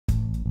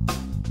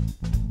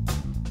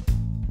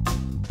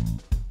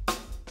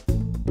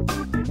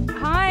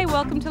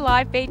welcome to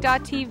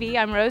LiveBait.tv.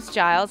 I'm Rose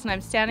Giles and I'm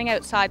standing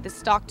outside the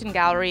Stockton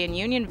Gallery in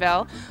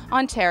Unionville,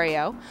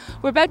 Ontario.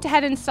 We're about to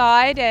head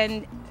inside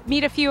and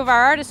meet a few of our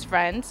artist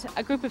friends,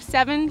 a group of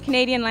 7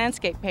 Canadian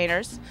landscape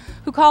painters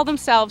who call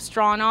themselves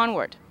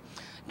Drawnonward.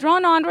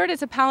 Drawnonward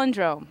is a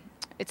palindrome.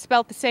 It's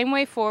spelled the same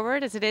way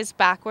forward as it is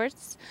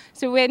backwards.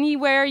 So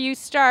anywhere you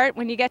start,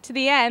 when you get to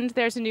the end,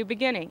 there's a new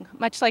beginning,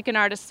 much like an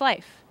artist's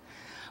life.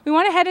 We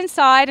want to head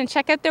inside and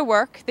check out their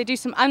work. They do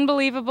some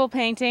unbelievable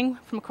painting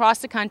from across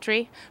the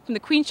country, from the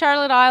Queen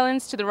Charlotte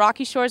Islands to the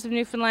rocky shores of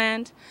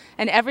Newfoundland,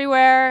 and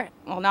everywhere,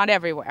 well, not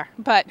everywhere,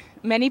 but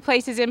many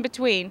places in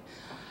between.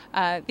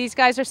 These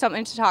guys are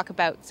something to talk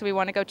about, so we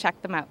want to go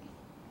check them out.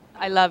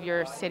 I love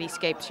your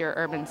cityscapes, your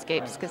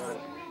urbanscapes, because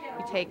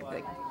you take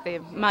the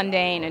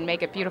mundane and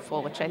make it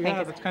beautiful, which I think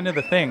is... that's kind of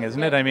the thing,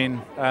 isn't it? I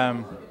mean,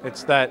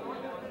 it's that,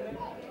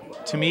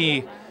 to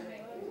me,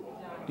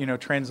 you know,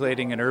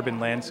 translating an urban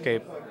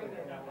landscape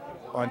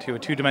onto a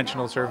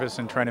two-dimensional surface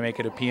and trying to make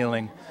it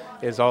appealing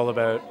is all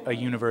about a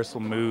universal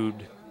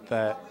mood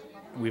that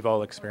we've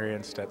all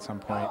experienced at some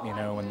point, you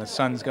know, when the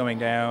sun's going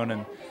down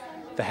and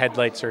the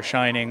headlights are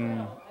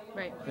shining,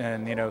 right,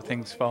 and, you know,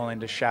 things fall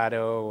into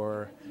shadow,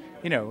 or,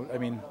 you know, I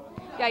mean...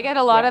 Yeah, I get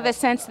a lot of the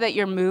sense that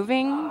you're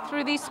moving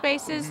through these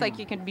spaces, like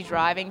you can be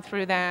driving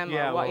through them.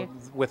 Yeah, or what well,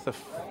 with the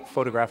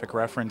photographic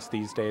reference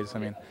these days, I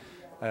mean,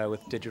 with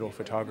digital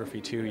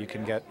photography too, you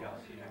can get,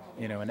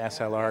 you know, an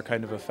SLR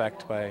kind of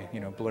effect by, you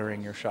know,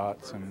 blurring your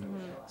shots, and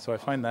so I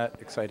find that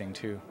exciting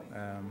too.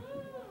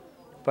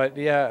 But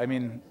yeah, I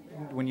mean,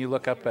 when you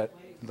look up at,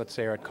 let's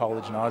say, at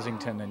College in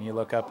Ossington, and you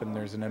look up and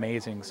there's an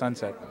amazing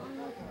sunset,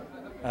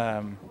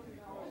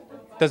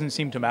 doesn't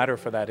seem to matter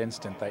for that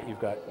instant that you've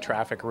got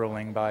traffic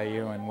rolling by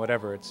you and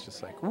whatever. It's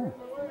just like, ooh.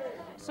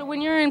 So when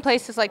you're in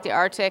places like the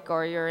Arctic,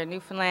 or you're in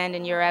Newfoundland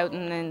and you're out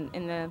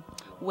in the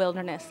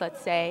wilderness,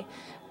 let's say,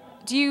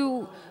 do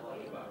you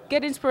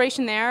get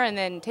inspiration there and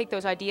then take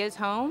those ideas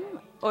home,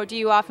 or do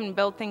you often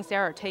build things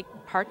there or take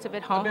parts of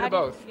it home? A bit of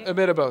both. A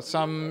bit of both.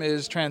 Some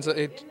is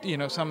you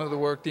know, some of the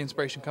work, the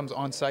inspiration comes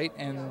on site,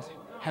 and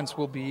hence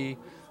will be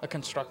a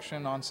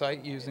construction on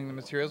site using the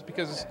materials,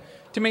 because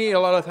to me a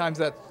lot of times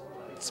that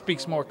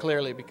speaks more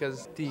clearly,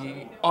 because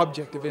the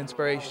object of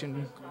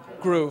inspiration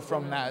grew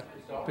from that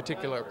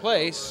particular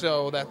place,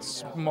 so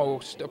that's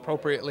most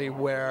appropriately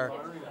where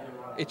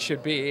it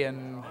should be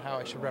and how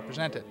I should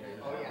represent it.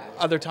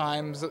 Other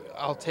times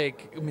I'll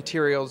take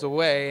materials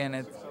away, and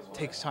it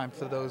takes time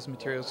for those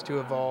materials to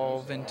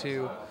evolve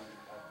into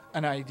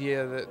an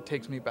idea that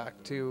takes me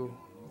back to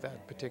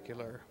that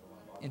particular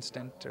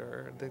instant,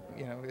 or the,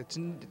 you know,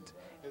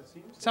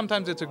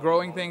 sometimes it's a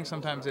growing thing,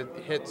 sometimes it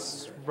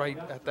hits right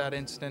at that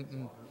instant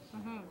and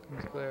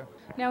comes clear.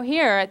 Now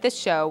here at this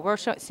show, we're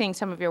seeing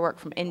some of your work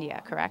from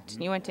India, correct?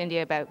 You went to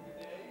India about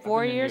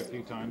 4 years? A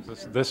few times.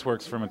 This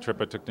work's from a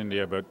trip I took to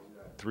India about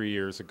 3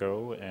 years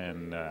ago,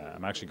 and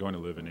I'm actually going to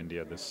live in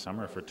India this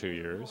summer for 2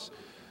 years.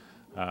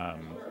 I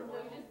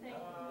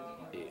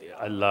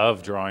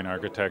love drawing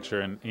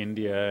architecture in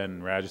India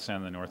and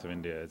Rajasthan, the north of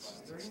India.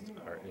 It's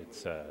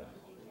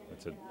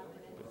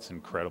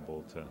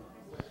incredible to...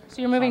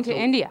 So you're moving to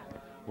India?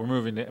 We're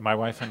moving to, my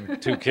wife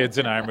and 2 kids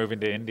and I are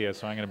moving to India,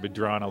 so I'm going to be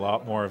drawing a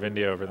lot more of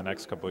India over the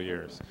next couple of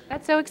years.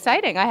 That's so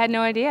exciting. I had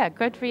no idea.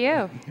 Good for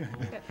you.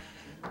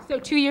 So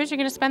 2 years you're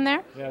going to spend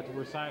there? Yeah,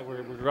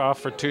 we're off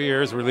for 2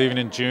 years. We're leaving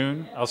in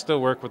June. I'll still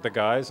work with the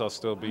guys. I'll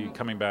still be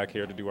coming back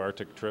here to do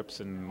Arctic trips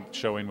and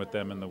showing with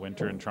them in the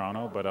winter in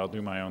Toronto, but I'll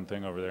do my own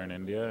thing over there in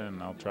India,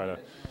 and I'll try to...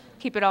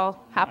 keep it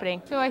all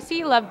happening. So I see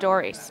you love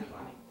dories.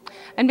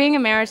 And being a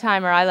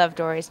maritimer, I love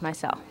dories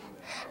myself,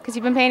 because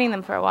you've been painting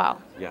them for a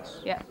while. Yes.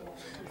 Yeah.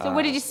 So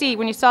what did you see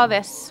when you saw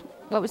this?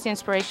 What was the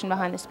inspiration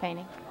behind this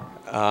painting?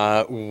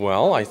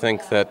 Well, I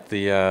think that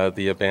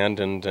the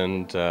abandoned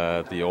and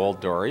the old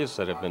dories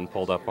that have been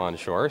pulled up on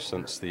shore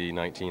since the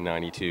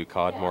 1992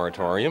 cod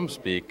moratorium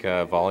speak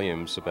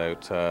volumes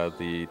about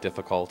the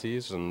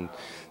difficulties and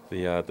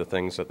the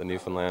things that the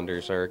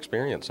Newfoundlanders are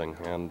experiencing,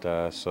 and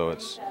so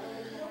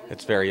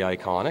it's very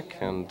iconic,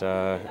 and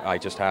I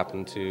just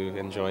happen to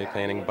enjoy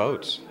painting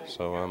boats.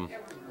 So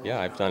yeah,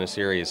 I've done a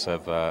series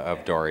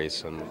of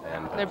dories, and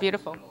they're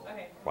beautiful.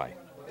 Why?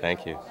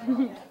 Thank you.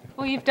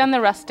 Well, you've done the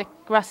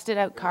rusted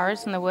out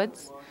cars in the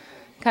woods.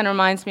 Kind of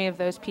reminds me of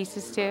those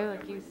pieces too.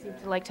 Like you seem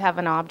to like to have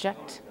an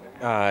object.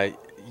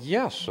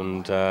 Yes,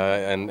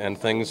 and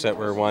things that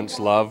were once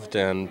loved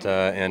and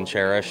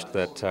cherished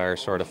that are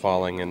sort of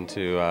falling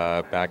into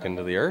back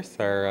into the earth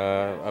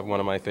are one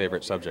of my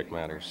favorite subject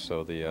matters.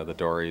 So the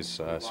dories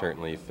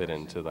certainly fit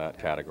into that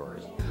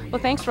category.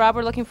 Well, thanks, Rob.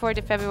 We're looking forward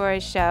to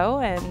February's show,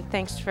 and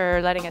thanks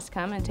for letting us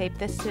come and tape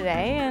this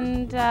today.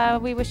 And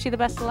we wish you the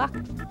best of luck.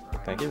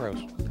 Thank you, Rose.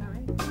 All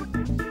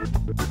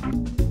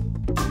right.